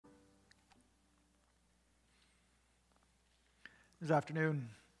This afternoon,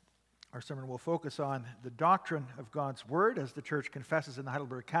 our sermon will focus on the doctrine of God's Word as the Church confesses in the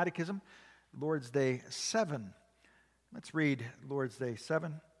Heidelberg Catechism, Lord's Day 7. Let's read Lord's Day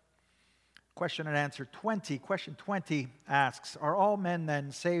 7. Question and answer 20. Question 20 asks, are all men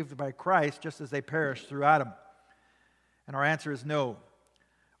then saved by Christ just as they perished through Adam? And our answer is no.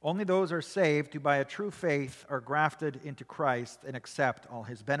 Only those are saved who by a true faith are grafted into Christ and accept all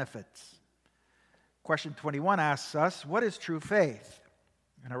his benefits. Question 21 asks us, what is true faith?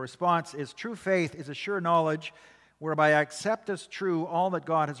 And our response is, true faith is a sure knowledge whereby I accept as true all that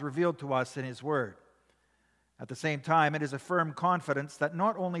God has revealed to us in his word. At the same time, it is a firm confidence that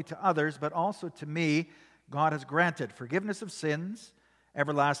not only to others, but also to me, God has granted forgiveness of sins,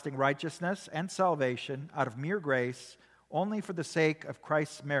 everlasting righteousness, and salvation out of mere grace, only for the sake of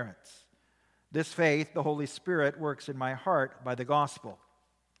Christ's merits. This faith, the Holy Spirit works in my heart by the gospel.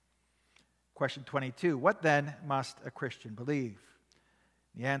 Question 22, what then must a Christian believe?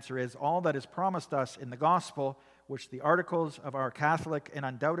 The answer is all that is promised us in the gospel, which the articles of our Catholic and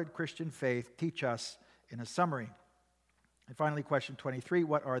undoubted Christian faith teach us in a summary. And finally, question 23,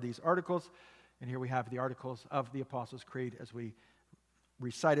 what are these articles? And here we have the articles of the Apostles' Creed as we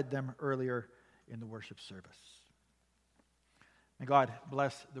recited them earlier in the worship service. May God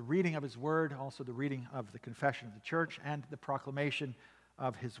bless the reading of his word, also the reading of the confession of the church, and the proclamation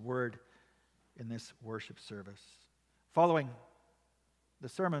of his word in this worship service. Following the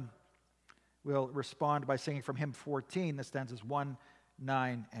sermon, we'll respond by singing from hymn 14, the stanzas 1,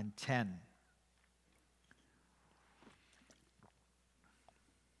 9, and 10.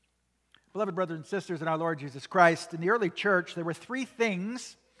 Beloved brothers and sisters in our Lord Jesus Christ, in the early church, there were three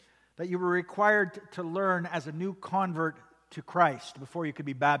things that you were required to learn as a new convert to Christ before you could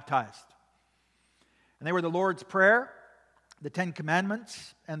be baptized. And they were the Lord's Prayer, the Ten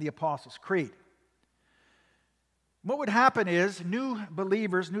Commandments, and the Apostles' Creed. What would happen is new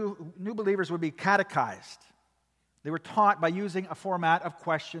believers would be catechized. They were taught by using a format of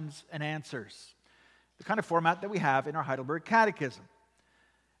questions and answers, the kind of format that we have in our Heidelberg Catechism.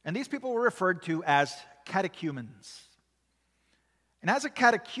 And these people were referred to as catechumens. And as a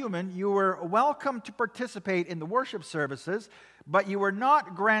catechumen, you were welcome to participate in the worship services, but you were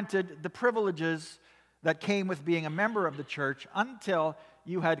not granted the privileges that came with being a member of the church until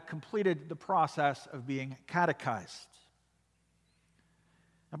you had completed the process of being catechized.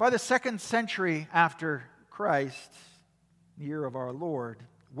 Now, by the 2nd century after Christ, the year of our Lord,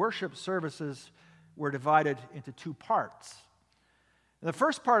 worship services were divided into two parts. The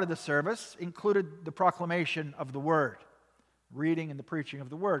first part of the service included the proclamation of the Word, reading and the preaching of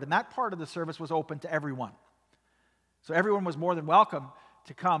the Word. And that part of the service was open to everyone. So everyone was more than welcome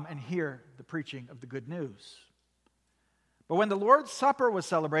to come and hear the preaching of the good news. But when the Lord's Supper was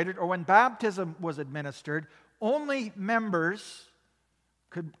celebrated or when baptism was administered, only members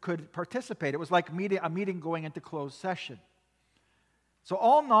could participate. It was like a meeting going into closed session. So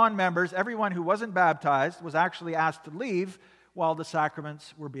all non-members, everyone who wasn't baptized, was actually asked to leave while the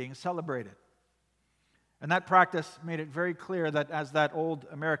sacraments were being celebrated. And that practice made it very clear that, as that old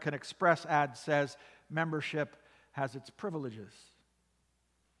American Express ad says, membership has its privileges.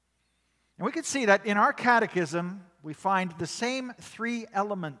 And we can see that in our catechism, we find the same three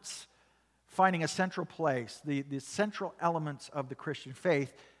elements finding a central place, the central elements of the Christian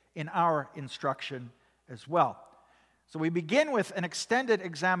faith in our instruction as well. So we begin with an extended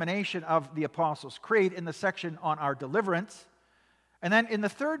examination of the Apostles' Creed in the section on our deliverance. And then in the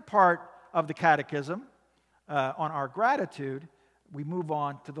third part of the catechism, on our gratitude, we move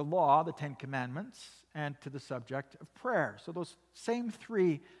on to the law, the Ten Commandments, and to the subject of prayer. So those same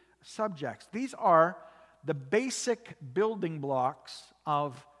three subjects. These are the basic building blocks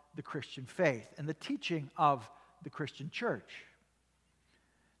of the Christian faith and the teaching of the Christian church.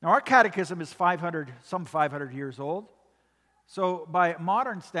 Now, our catechism is some 500 years old. So by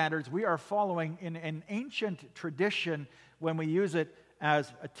modern standards, we are following in an ancient tradition when we use it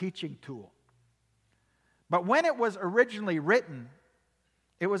as a teaching tool. But when it was originally written,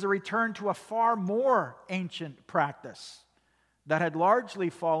 it was a return to a far more ancient practice that had largely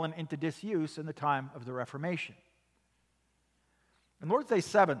fallen into disuse in the time of the Reformation. And Lord's Day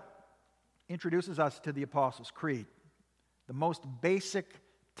 7 introduces us to the Apostles' Creed, the most basic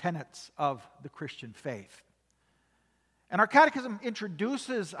tenets of the Christian faith. And our catechism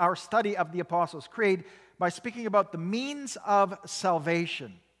introduces our study of the Apostles' Creed by speaking about the means of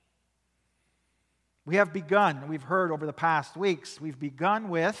salvation. We have begun, we've heard over the past weeks, we've begun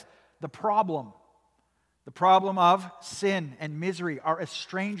with the problem of sin and misery, our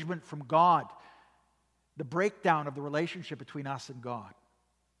estrangement from God, the breakdown of the relationship between us and God.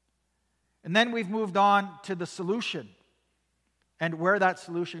 And then we've moved on to the solution. and where that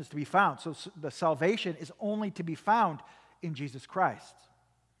solution is to be found. So the salvation is only to be found in Jesus Christ.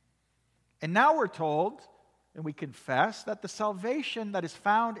 And now we're told, and we confess, that the salvation that is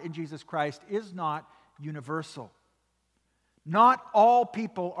found in Jesus Christ is not universal. Not all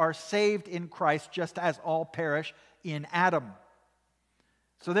people are saved in Christ, just as all perish in Adam.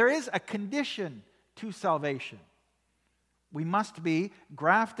 So there is a condition to salvation. We must be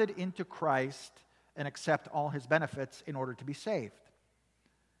grafted into Christ and accept all his benefits in order to be saved.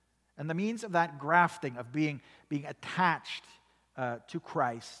 And the means of that grafting, of being attached to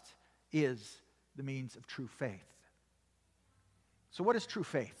Christ, is the means of true faith. So what is true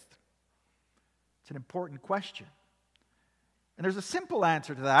faith? It's an important question. And there's a simple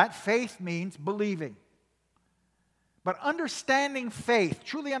answer to that. Faith means believing. But understanding faith,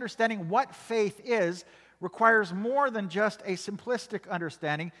 truly understanding what faith is, requires more than just a simplistic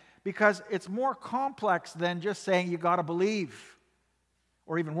understanding, because it's more complex than just saying you got to believe.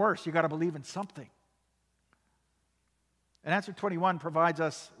 Or even worse, you got to believe in something. And answer 21 provides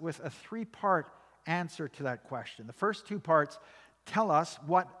us with a three-part answer to that question. The first two parts tell us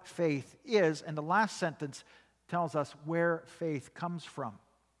what faith is, and the last sentence tells us where faith comes from.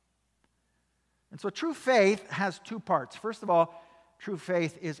 And so true faith has two parts. First of all, true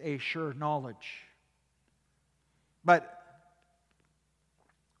faith is a sure knowledge. But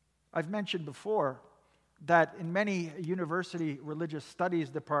I've mentioned before that in many university religious studies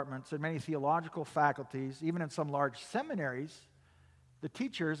departments and many theological faculties, even in some large seminaries,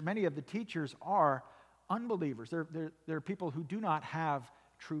 many of the teachers are unbelievers. They're people who do not have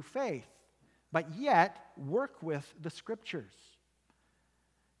true faith, but yet work with the Scriptures.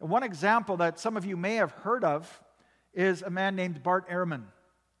 And one example that some of you may have heard of is a man named Bart Ehrman,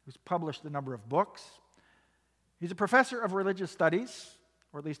 who's published a number of books. He's a professor of religious studies,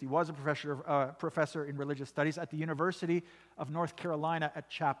 or at least he was a professor in religious studies at the University of North Carolina at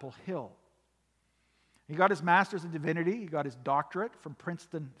Chapel Hill. He got his master's in divinity. He got his doctorate from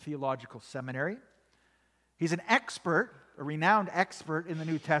Princeton Theological Seminary. He's an expert, a renowned expert in the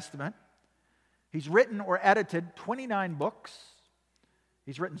New Testament. He's written or edited 29 books.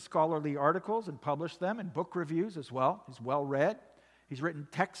 He's written scholarly articles and published them in book reviews as well. He's well read. He's written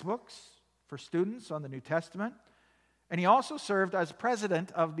textbooks for students on the New Testament. And he also served as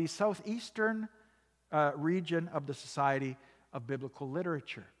president of the southeastern region of the Society of Biblical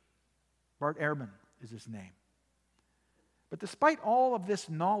Literature. Bart Ehrman is his name. But despite all of this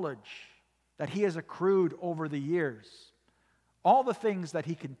knowledge that he has accrued over the years, all the things that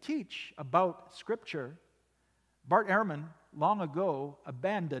he can teach about Scripture, Bart Ehrman long ago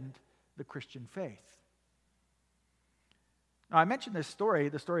abandoned the Christian faith. Now, I mentioned this story,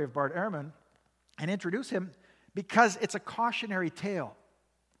 the story of Bart Ehrman, and introduce him because it's a cautionary tale.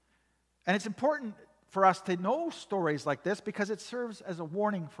 And it's important for us to know stories like this because it serves as a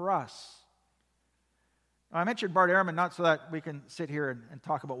warning for us. Now, I mentioned Bart Ehrman not so that we can sit here and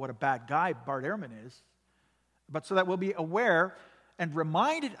talk about what a bad guy Bart Ehrman is, but so that we'll be aware and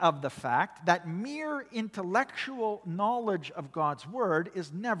reminded of the fact that mere intellectual knowledge of God's Word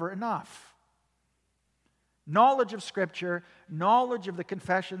is never enough. Knowledge of Scripture, knowledge of the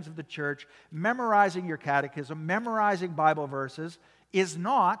confessions of the church, memorizing your catechism, memorizing Bible verses is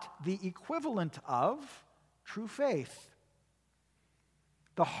not the equivalent of true faith.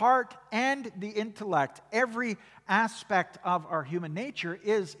 The heart and the intellect, every aspect of our human nature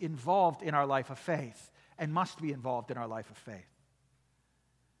is involved in our life of faith and must be involved in our life of faith.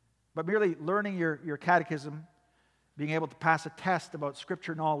 But merely learning your catechism, being able to pass a test about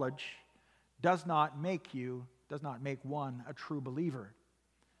Scripture knowledge, does not make one a true believer.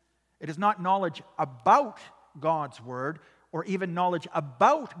 It is not knowledge about God's Word or even knowledge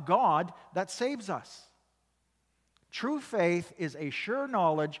about God that saves us. True faith is a sure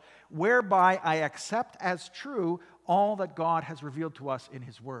knowledge whereby I accept as true all that God has revealed to us in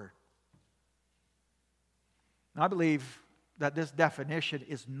His Word. Now, I believe that this definition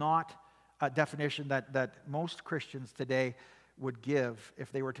is not a definition that most Christians today would give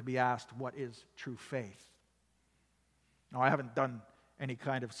if they were to be asked, what is true faith? Now, I haven't done any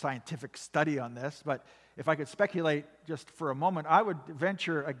kind of scientific study on this, but if I could speculate just for a moment, I would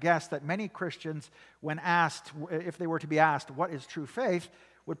venture a guess that many Christians, when asked, if they were to be asked, what is true faith,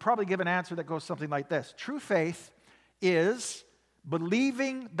 would probably give an answer that goes something like this. True faith is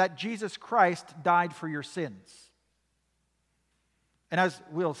believing that Jesus Christ died for your sins. And as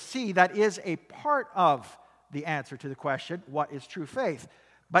we'll see, that is a part of the answer to the question, what is true faith?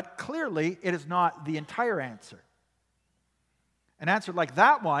 But clearly, it is not the entire answer. An answer like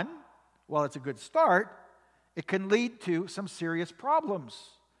that one, while it's a good start, it can lead to some serious problems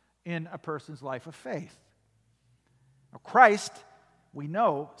in a person's life of faith. Now, Christ we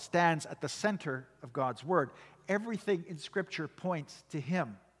know, stands at the center of God's Word. Everything in Scripture points to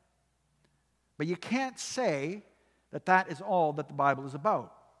Him. But you can't say that that is all that the Bible is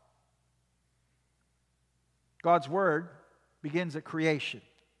about. God's Word begins at creation.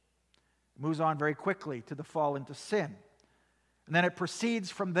 It moves on very quickly to the fall into sin. And then it proceeds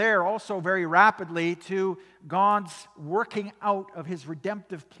from there also very rapidly to God's working out of His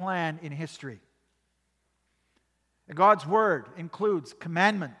redemptive plan in history. And God's Word includes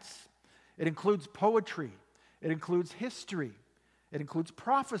commandments. It includes poetry. It includes history. It includes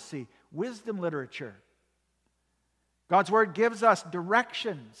prophecy, wisdom literature. God's Word gives us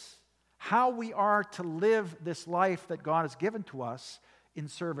directions how we are to live this life that God has given to us in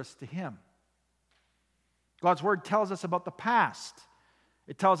service to Him. God's Word tells us about the past.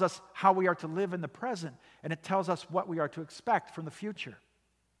 It tells us how we are to live in the present, and it tells us what we are to expect from the future.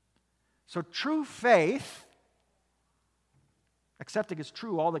 So true faith, accepting as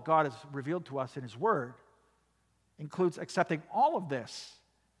true all that God has revealed to us in His Word, includes accepting all of this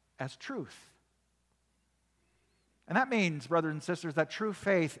as truth. And that means, brothers and sisters, that true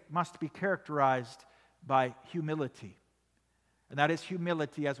faith must be characterized by humility. And that is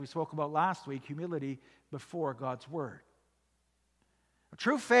humility, as we spoke about last week, humility before God's Word.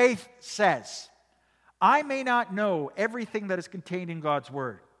 True faith says, I may not know everything that is contained in God's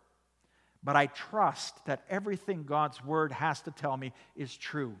Word, but I trust that everything God's Word has to tell me is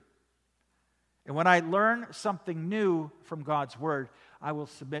true. And when I learn something new from God's Word, I will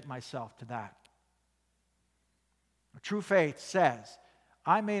submit myself to that. True faith says,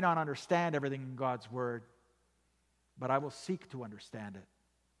 I may not understand everything in God's Word, but I will seek to understand it.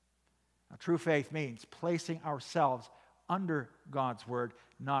 Now, true faith means placing ourselves under God's Word,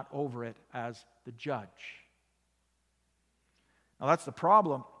 not over it as the judge. Now, that's the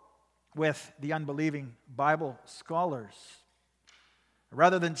problem with the unbelieving Bible scholars.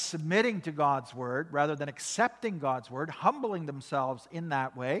 Rather than submitting to God's Word, rather than accepting God's Word, humbling themselves in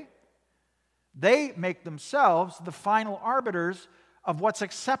that way, they make themselves the final arbiters of what's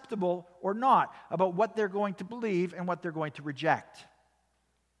acceptable or not, about what they're going to believe and what they're going to reject.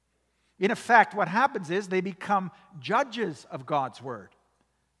 In effect, what happens is they become judges of God's Word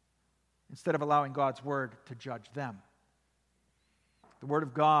instead of allowing God's Word to judge them. The Word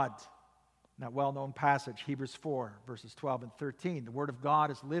of God, in that well-known passage, Hebrews 4, verses 12 and 13, the Word of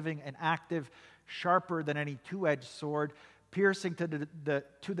God is living and active, sharper than any two-edged sword, piercing to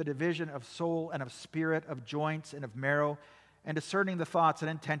the division of soul and of spirit, of joints and of marrow, and discerning the thoughts and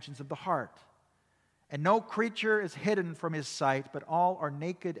intentions of the heart. And no creature is hidden from His sight, but all are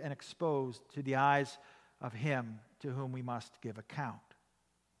naked and exposed to the eyes of Him to whom we must give account.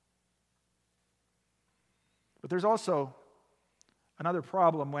 But there's also another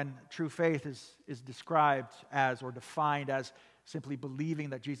problem when true faith is described as or defined as simply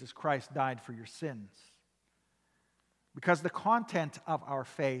believing that Jesus Christ died for your sins. Because the content of our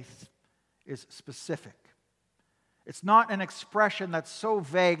faith is specific. It's not an expression that's so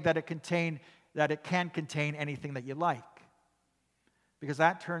vague that it can contain anything that you like. Because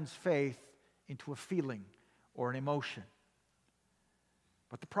that turns faith into a feeling or an emotion.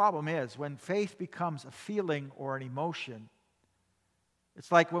 But the problem is, when faith becomes a feeling or an emotion,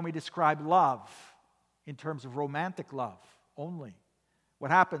 it's like when we describe love in terms of romantic love only.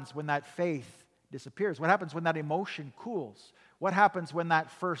 What happens when that faith disappears? What happens when that emotion cools? What happens when that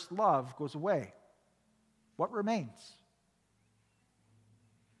first love goes away? What remains?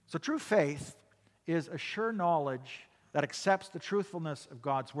 So true faith is a sure knowledge that accepts the truthfulness of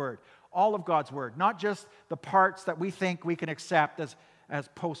God's Word. All of God's Word, not just the parts that we think we can accept as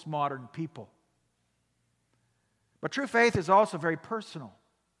postmodern people. But true faith is also very personal.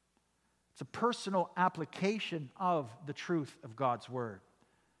 It's a personal application of the truth of God's Word.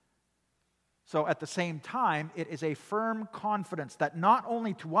 So at the same time, it is a firm confidence that not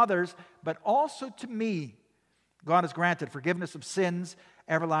only to others, but also to me, God has granted forgiveness of sins,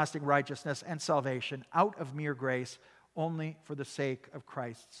 everlasting righteousness, and salvation out of mere grace, only for the sake of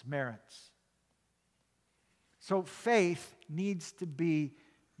Christ's merits. So faith needs to be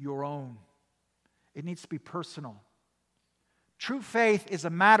your own. It needs to be personal. True faith is a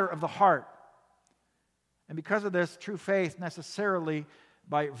matter of the heart. And because of this, true faith necessarily,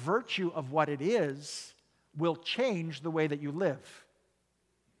 by virtue of what it is, will change the way that you live.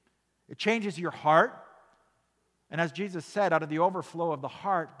 It changes your heart. And as Jesus said, out of the overflow of the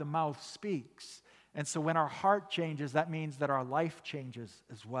heart, the mouth speaks. And so when our heart changes, that means that our life changes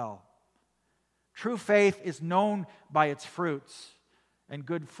as well. True faith is known by its fruits, and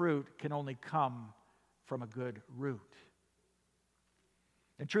good fruit can only come from a good root.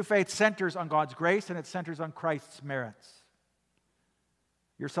 And true faith centers on God's grace, and it centers on Christ's merits.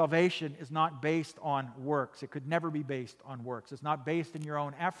 Your salvation is not based on works. It could never be based on works. It's not based in your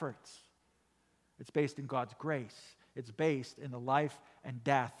own efforts. It's based in God's grace. It's based in the life and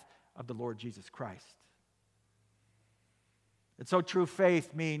death of the Lord Jesus Christ. And so true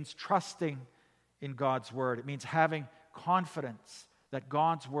faith means trusting in God's word. It means having confidence that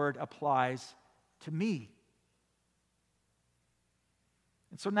God's word applies to me.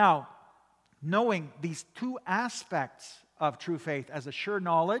 And so now, knowing these two aspects of true faith as a sure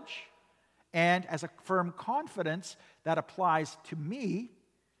knowledge and as a firm confidence that applies to me,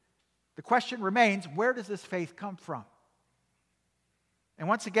 the question remains, where does this faith come from? And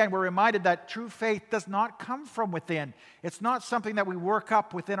once again, we're reminded that true faith does not come from within. It's not something that we work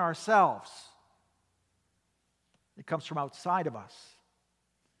up within ourselves. It comes from outside of us.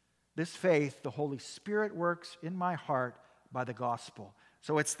 This faith, the Holy Spirit works in my heart by the gospel.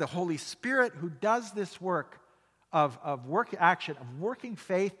 So it's the Holy Spirit who does this work of work action, of working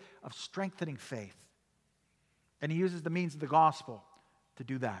faith, of strengthening faith. And he uses the means of the gospel to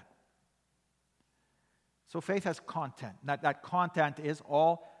do that. So faith has content. That content is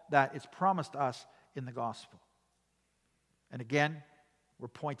all that is promised us in the gospel. And again, we're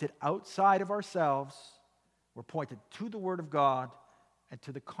pointed outside of ourselves. We're pointed to the Word of God and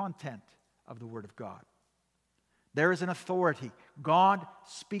to the content of the Word of God. There is an authority, God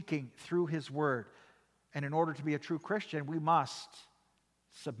speaking through His Word. And in order to be a true Christian, we must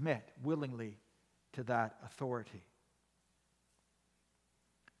submit willingly to that authority.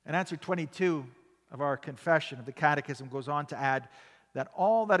 And answer 22 of our confession of the Catechism goes on to add that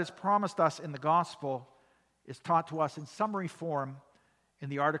all that is promised us in the gospel is taught to us in summary form in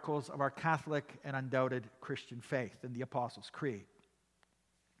the articles of our Catholic and undoubted Christian faith, in the Apostles' Creed.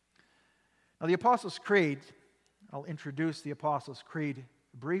 Now, the Apostles' Creed, I'll introduce the Apostles' Creed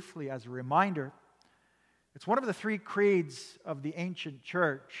briefly as a reminder. It's one of the three creeds of the ancient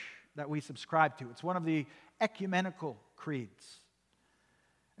church that we subscribe to. It's one of the ecumenical creeds.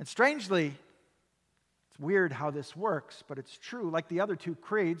 And strangely, it's weird how this works, but it's true. Like the other two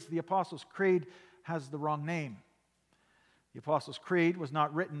creeds, the Apostles' Creed has the wrong name. The Apostles' Creed was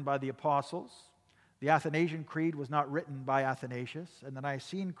not written by the apostles. The Athanasian Creed was not written by Athanasius. And the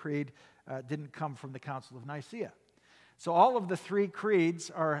Nicene Creed didn't come from the Council of Nicaea. So all of the three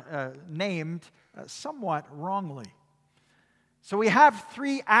creeds are named somewhat wrongly. So we have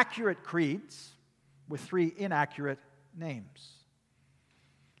three accurate creeds with three inaccurate names.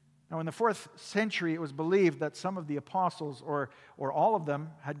 Now, in the 4th century, it was believed that some of the apostles, or all of them,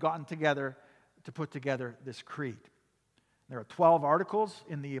 had gotten together to put together this creed. There are 12 articles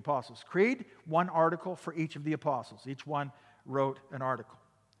in the Apostles' Creed, one article for each of the apostles. Each one wrote an article.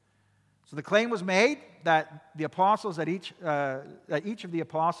 So the claim was made that the apostles, that each of the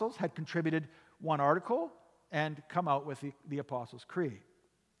apostles had contributed one article and come out with the Apostles' Creed.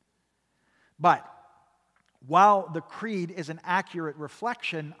 But while the creed is an accurate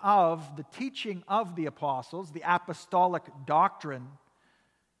reflection of the teaching of the apostles, the apostolic doctrine,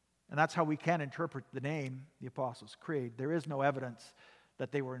 and that's how we can interpret the name, the Apostles' Creed, there is no evidence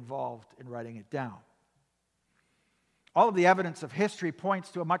that they were involved in writing it down. All of the evidence of history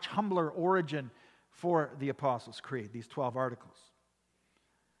points to a much humbler origin for the Apostles' Creed, these 12 articles.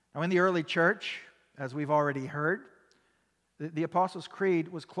 Now, in the early church, as we've already heard, the Apostles' Creed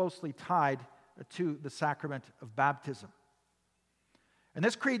was closely tied to the sacrament of baptism. And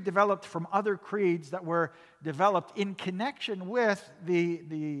this creed developed from other creeds that were developed in connection with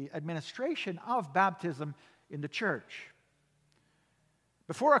the administration of baptism in the church.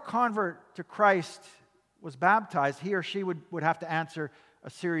 Before a convert to Christ was baptized, he or she would have to answer a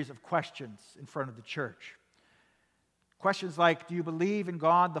series of questions in front of the church. Questions like, do you believe in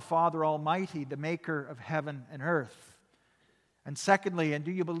God the Father Almighty, the maker of heaven and earth? And secondly, and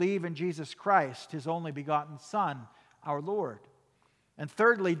do you believe in Jesus Christ, His only begotten Son, our Lord? And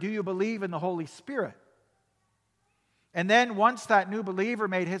thirdly, do you believe in the Holy Spirit? And then once that new believer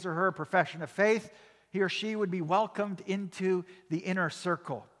made his or her profession of faith, he or she would be welcomed into the inner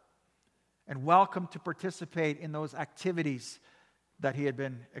circle and welcomed to participate in those activities that he had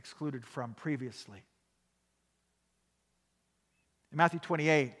been excluded from previously. In Matthew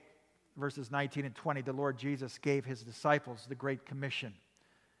 28, verses 19 and 20, the Lord Jesus gave His disciples the Great Commission.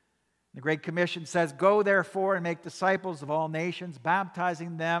 The Great Commission says, go therefore and make disciples of all nations,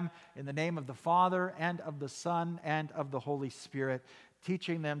 baptizing them in the name of the Father and of the Son and of the Holy Spirit,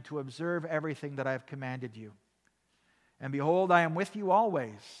 teaching them to observe everything that I have commanded you. And behold, I am with you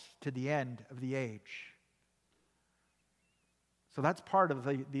always to the end of the age. So that's part of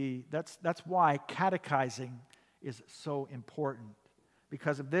that's why catechizing is so important,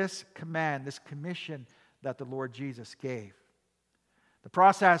 because of this command, this commission that the Lord Jesus gave. The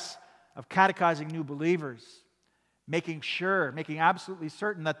process of catechizing new believers, making absolutely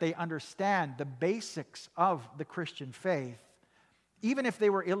certain that they understand the basics of the Christian faith, even if they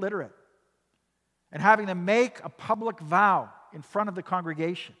were illiterate, and having them make a public vow in front of the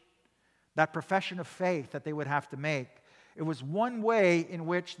congregation, that profession of faith that they would have to make. It was one way in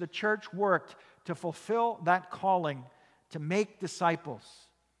which the church worked to fulfill that calling to make disciples,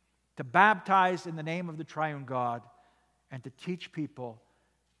 to baptize in the name of the triune God, and to teach people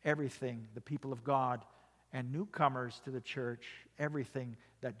everything, the people of God and newcomers to the church, everything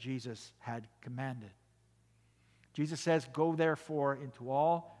that Jesus had commanded. Jesus says, "Go therefore into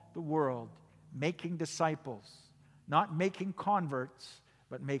all the world, making disciples," not making converts,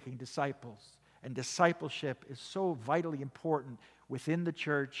 but making disciples. And discipleship is so vitally important within the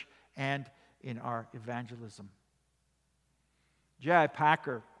church and in our evangelism. J.I.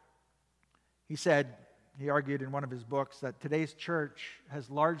 Packer, he argued in one of his books that today's church has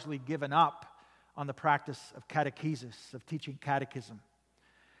largely given up on the practice of catechesis, of teaching catechism.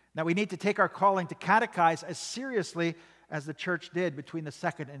 Now, we need to take our calling to catechize as seriously as the church did between the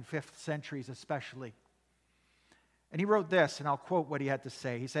 2nd and 5th centuries especially. And he wrote this, and I'll quote what he had to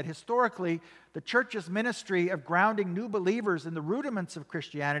say. He said, "Historically, the church's ministry of grounding new believers in the rudiments of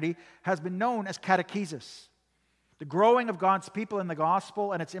Christianity has been known as catechesis. The growing of God's people in the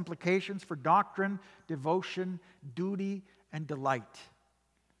gospel and its implications for doctrine, devotion, duty, and delight.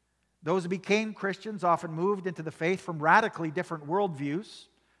 Those who became Christians often moved into the faith from radically different worldviews.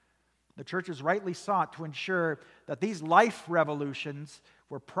 The church has rightly sought to ensure that these life revolutions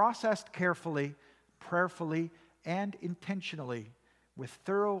were processed carefully, prayerfully, and intentionally, with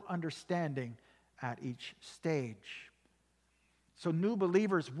thorough understanding at each stage. So new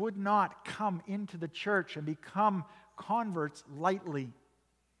believers would not come into the church and become converts lightly.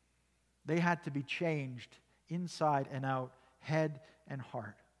 They had to be changed inside and out, head and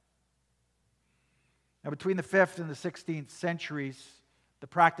heart." Now, between the 5th and the 16th centuries, the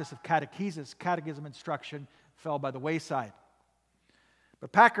practice of catechesis, catechism instruction, fell by the wayside.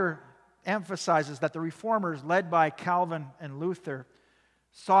 But Packer emphasizes that the reformers, led by Calvin and Luther,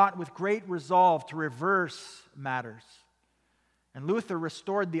 sought with great resolve to reverse matters. And Luther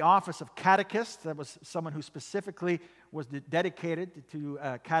restored the office of catechist. That was someone who specifically was dedicated to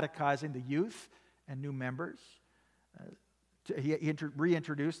catechizing the youth and new members. He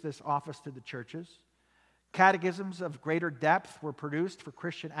reintroduced this office to the churches. Catechisms of greater depth were produced for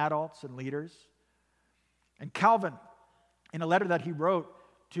Christian adults and leaders. And Calvin, in a letter that he wrote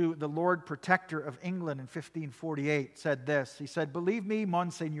to the Lord Protector of England in 1548, said this. He said, "Believe me,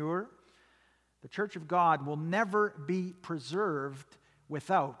 Monseigneur, the Church of God will never be preserved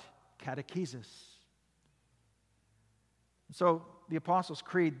without catechesis." So the Apostles'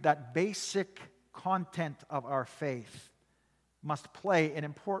 Creed, that basic content of our faith, must play an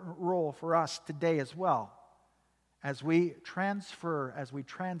important role for us today as well, as we transfer, as we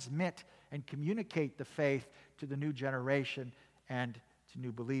transmit and communicate the faith to the new generation and to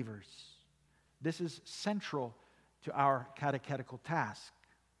new believers. This is central to our catechetical task.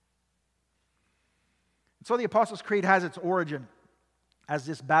 And so the Apostles' Creed has its origin as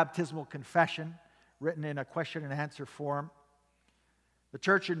this baptismal confession written in a question and answer form. The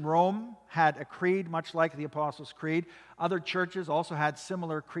church in Rome had a creed much like the Apostles' Creed. Other churches also had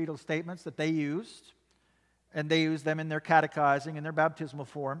similar creedal statements that they used, and they used them in their catechizing, in their baptismal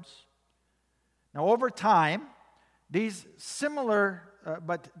forms. Now, over time, these similar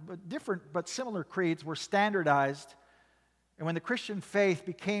but different but similar creeds were standardized, and when the Christian faith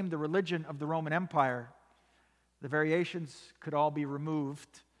became the religion of the Roman Empire, the variations could all be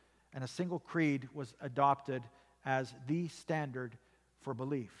removed, and a single creed was adopted as the standard for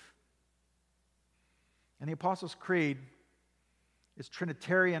belief. And the Apostles' Creed is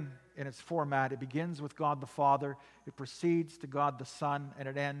Trinitarian in its format. It begins with God the Father, it proceeds to God the Son, and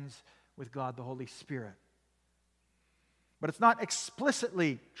it ends with God the Holy Spirit. But it's not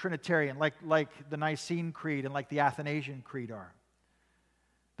explicitly Trinitarian like the Nicene Creed and like the Athanasian Creed are.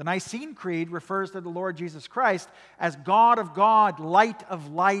 The Nicene Creed refers to the Lord Jesus Christ as God of God, light of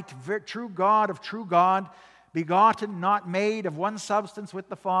light, true God of true God, begotten, not made, of one substance with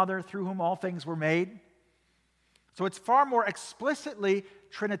the Father, through whom all things were made. So it's far more explicitly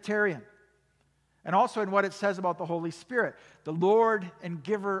Trinitarian. And also in what it says about the Holy Spirit, the Lord and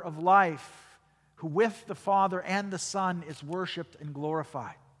giver of life, who with the Father and the Son is worshiped and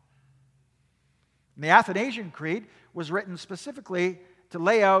glorified. And the Athanasian Creed was written specifically to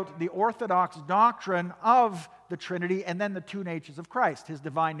lay out the orthodox doctrine of the Trinity and then the two natures of Christ, his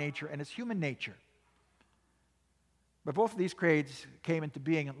divine nature and his human nature. But both of these creeds came into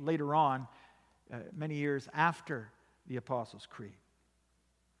being later on, many years after the Apostles' Creed.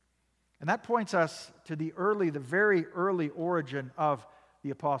 And that points us to the very early origin of the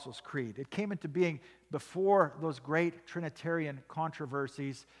Apostles' Creed. It came into being before those great Trinitarian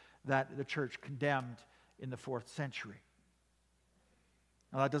controversies that the church condemned in the 4th century.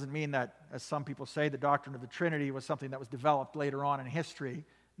 Now, that doesn't mean that, as some people say, the doctrine of the Trinity was something that was developed later on in history.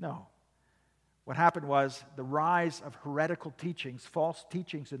 No. What happened was the rise of heretical teachings, false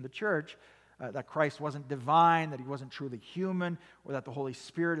teachings in the church, that Christ wasn't divine, that he wasn't truly human, or that the Holy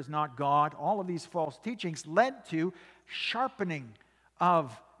Spirit is not God. All of these false teachings led to sharpening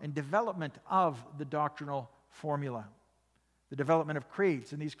of and development of the doctrinal formula, the development of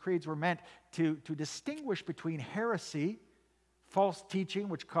creeds. And these creeds were meant to distinguish between heresy, false teaching,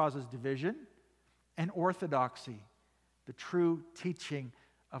 which causes division, and orthodoxy, the true teaching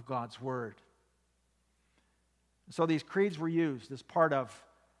of God's Word. So these creeds were used as part of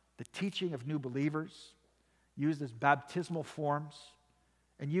the teaching of new believers, used as baptismal forms,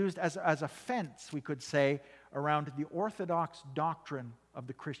 and used as a fence, we could say, around the orthodox doctrine of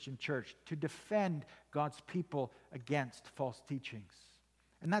the Christian church to defend God's people against false teachings.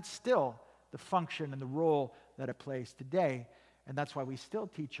 And that's still the function and the role that it plays today, and that's why we still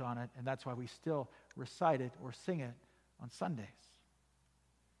teach on it, and that's why we still recite it or sing it on Sundays.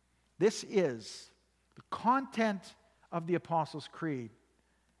 This is the content of the Apostles' Creed,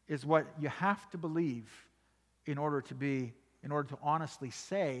 is what you have to believe in order to honestly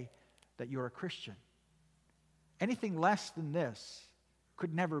say that you're a Christian. Anything less than this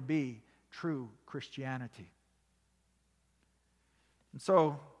could never be true Christianity. And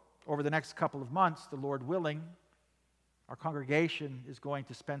so, over the next couple of months, the Lord willing, our congregation is going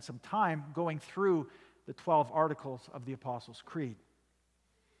to spend some time going through the 12 articles of the Apostles' Creed.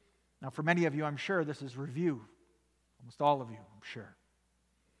 Now, for many of you, I'm sure this is review. Almost all of you, I'm sure.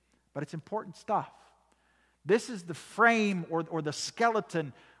 But it's important stuff. This is the frame or the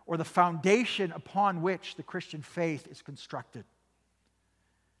skeleton or the foundation upon which the Christian faith is constructed.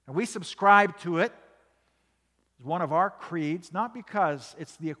 And we subscribe to it as one of our creeds, not because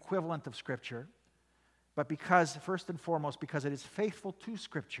it's the equivalent of Scripture, but because, first and foremost, because it is faithful to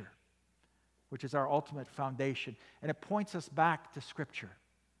Scripture, which is our ultimate foundation. And it points us back to Scripture.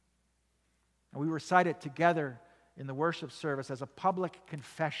 And we recite it together in the worship service as a public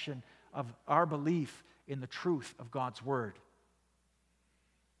confession of our belief in the truth of God's Word.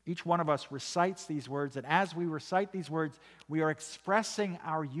 Each one of us recites these words, and as we recite these words, we are expressing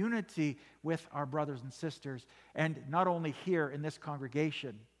our unity with our brothers and sisters, and not only here in this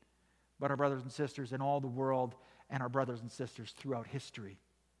congregation, but our brothers and sisters in all the world and our brothers and sisters throughout history.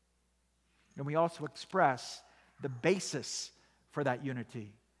 And we also express the basis for that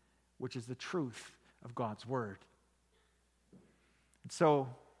unity, which is the truth of God's Word. And so,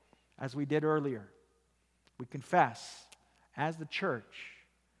 as we did earlier, we confess as the church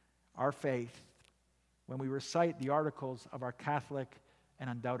our faith when we recite the articles of our Catholic and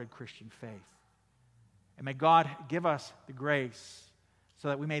undoubted Christian faith. And may God give us the grace so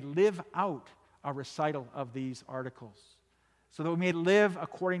that we may live out our recital of these articles, so that we may live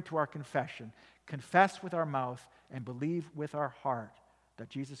according to our confession, confess with our mouth, and believe with our heart that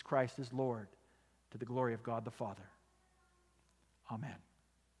Jesus Christ is Lord, to the glory of God the Father. Amen.